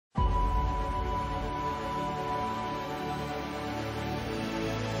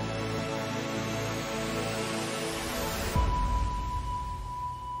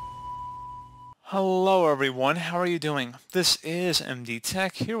Hello everyone, how are you doing? This is MD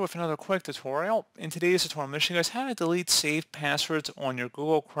Tech here with another quick tutorial. In today's tutorial, I'm going to show you guys how to delete saved passwords on your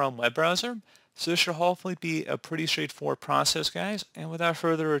Google Chrome web browser. So this should hopefully be a pretty straightforward process, guys. And without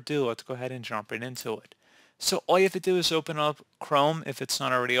further ado, let's go ahead and jump right into it. So all you have to do is open up Chrome if it's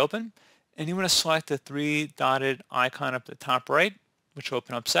not already open. And you want to select the three dotted icon up at the top right, which will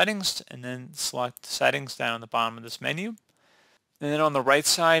open up settings, and then select settings down on the bottom of this menu. And then on the right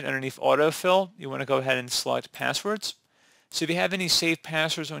side, underneath autofill, you want to go ahead and select passwords. So if you have any saved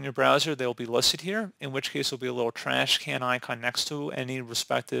passwords on your browser, they'll be listed here, in which case there'll be a little trash can icon next to any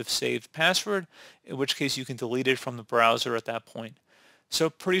respective saved password, in which case you can delete it from the browser at that point. So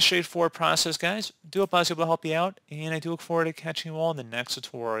pretty straightforward process, guys. Do hope I was able to help you out, and I do look forward to catching you all in the next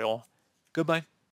tutorial. Goodbye.